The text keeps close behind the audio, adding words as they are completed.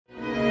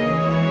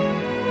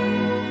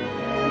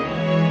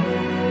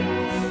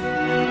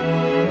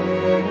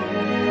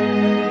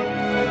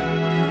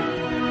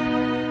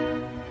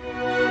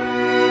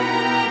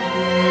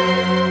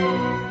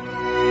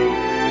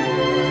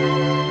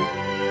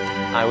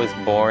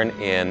was born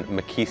in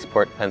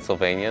McKeesport,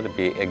 Pennsylvania, to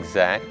be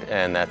exact,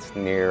 and that's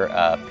near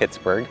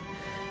Pittsburgh,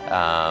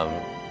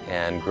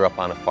 and grew up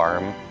on a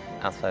farm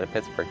outside of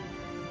Pittsburgh.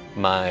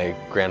 My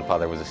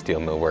grandfather was a steel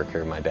mill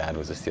worker, my dad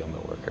was a steel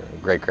mill worker,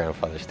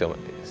 great-grandfather steel mill.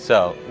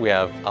 So we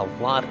have a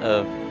lot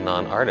of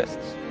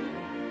non-artists.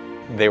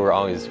 They were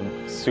always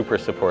super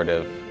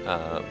supportive.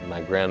 My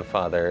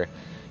grandfather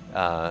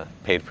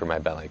paid for my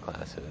ballet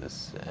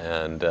classes,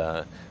 and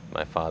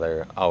my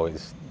father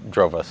always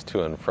drove us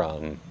to and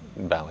from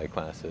ballet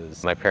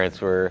classes. My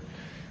parents were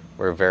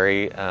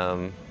very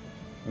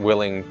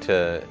willing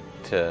to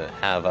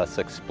have us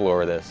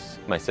explore this,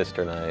 my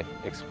sister and I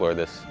explore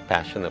this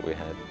passion that we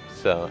had.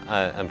 So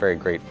I'm very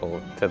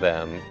grateful to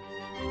them.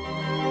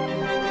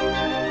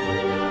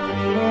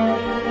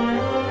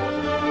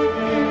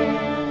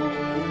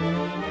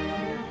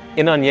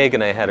 In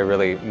Onegin, I had a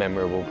really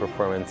memorable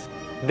performance.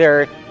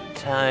 There are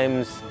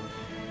times,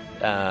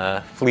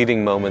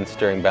 fleeting moments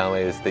during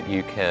ballets that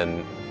you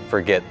can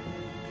forget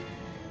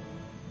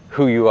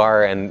who you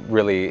are and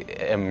really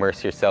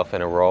immerse yourself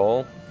in a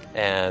role.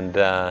 And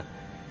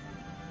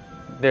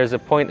there's a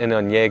point in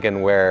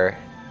Onegin where,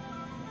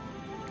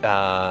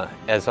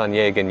 as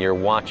Onegin, you're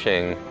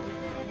watching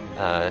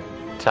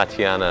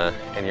Tatiana,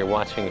 and you're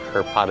watching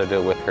her pas de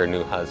deux with her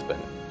new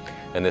husband.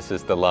 And this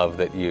is the love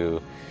that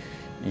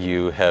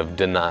you have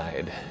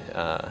denied,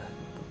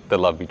 the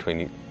love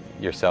between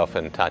yourself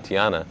and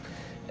Tatiana.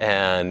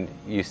 And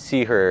you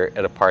see her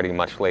at a party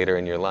much later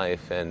in your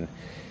life, and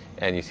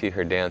you see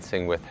her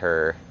dancing with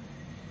her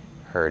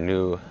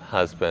new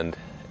husband,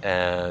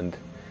 and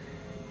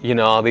you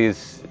know, all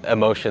these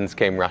emotions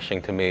came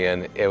rushing to me,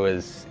 and it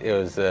was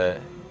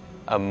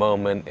a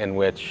moment in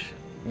which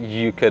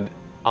you could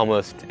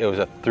almost, it was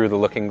a through the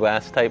looking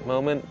glass type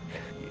moment.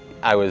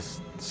 I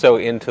was so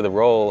into the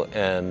role,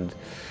 and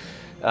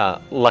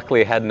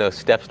luckily I had no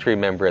steps to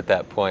remember at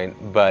that point,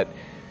 but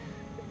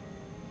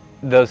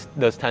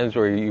those times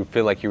where you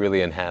feel like you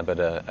really inhabit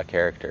a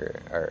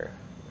character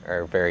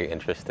are very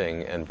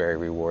interesting and very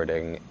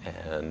rewarding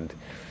and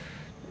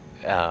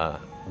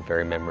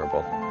very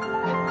memorable.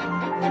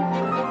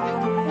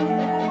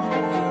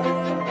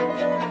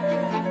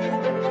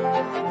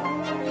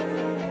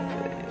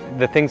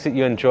 The things that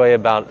you enjoy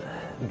about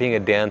being a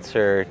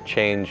dancer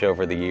change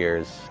over the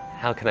years.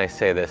 How can I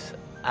say this?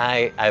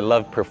 I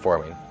loved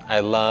performing.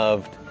 I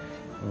loved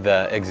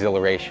the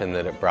exhilaration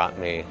that it brought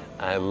me.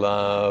 I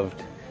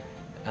loved,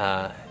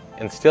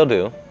 and still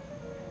do,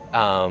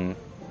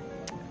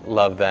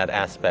 love that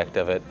aspect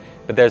of it.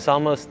 But there's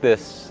almost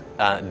this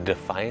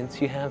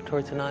defiance you have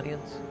towards an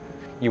audience.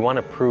 You want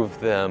to prove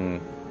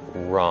them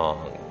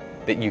wrong,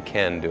 that you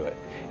can do it.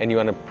 And you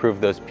want to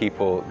prove those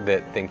people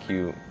that think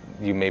you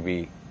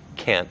maybe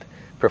can't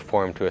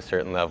perform to a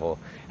certain level.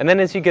 And then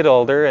as you get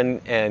older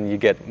and you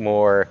get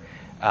more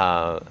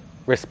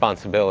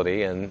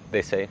responsibility, and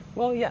they say,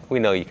 well, yeah, we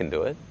know you can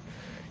do it.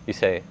 You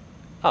say,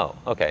 oh,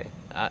 okay,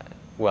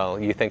 well,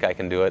 you think I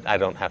can do it, I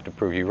don't have to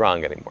prove you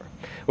wrong anymore.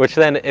 Which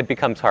then it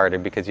becomes harder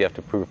because you have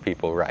to prove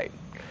people right.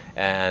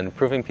 And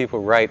proving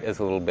people right is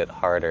a little bit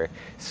harder.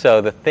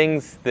 So the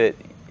things that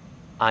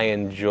I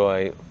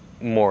enjoy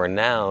more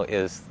now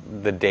is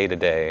the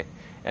day-to-day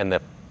and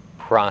the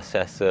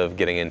process of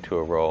getting into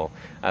a role.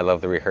 I love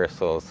the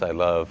rehearsals. I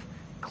love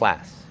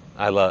class.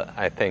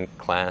 I think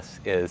class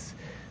is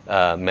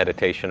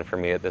meditation for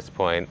me at this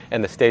point.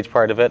 And the stage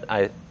part of it,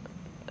 I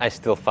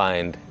still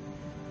find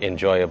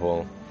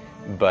enjoyable,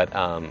 but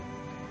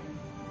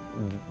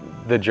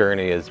the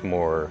journey is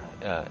more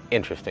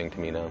interesting to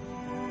me now.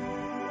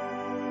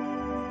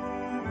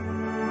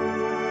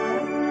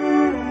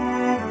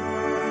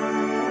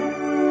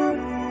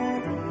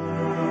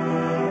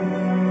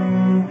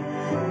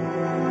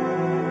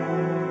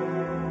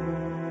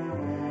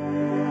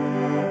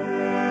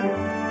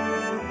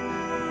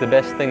 The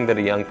best thing that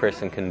a young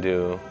person can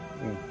do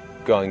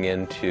going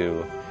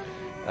into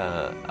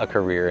a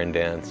career in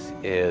dance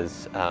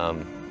is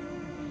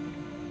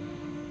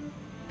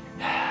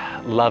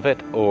love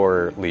it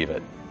or leave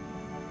it.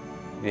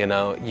 You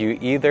know, you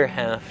either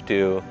have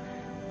to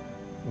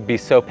be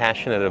so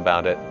passionate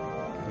about it,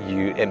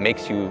 it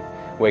makes you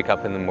wake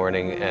up in the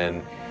morning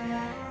and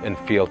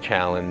feel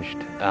challenged,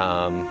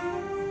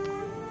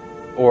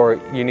 or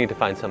you need to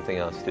find something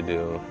else to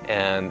do.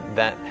 And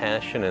that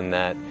passion and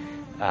that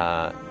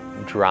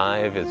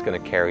drive is going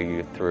to carry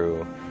you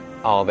through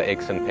all the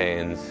aches and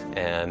pains,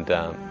 and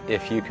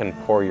if you can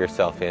pour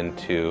yourself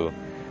into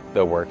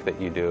the work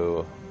that you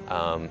do,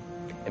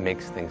 it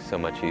makes things so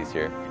much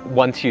easier.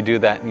 Once you do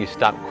that and you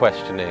stop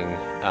questioning,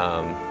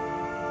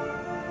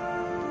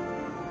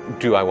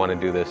 do I want to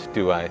do this?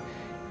 Do I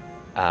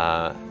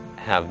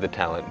have the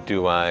talent?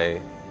 Do I?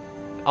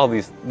 All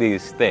these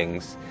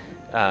things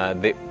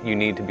that you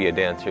need to be a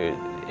dancer.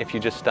 If you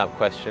just stop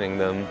questioning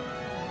them,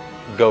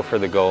 go for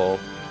the goal,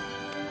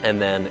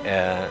 and then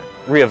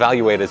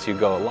reevaluate as you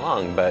go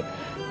along. But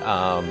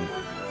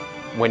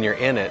when you're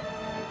in it,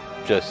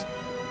 just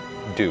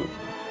do.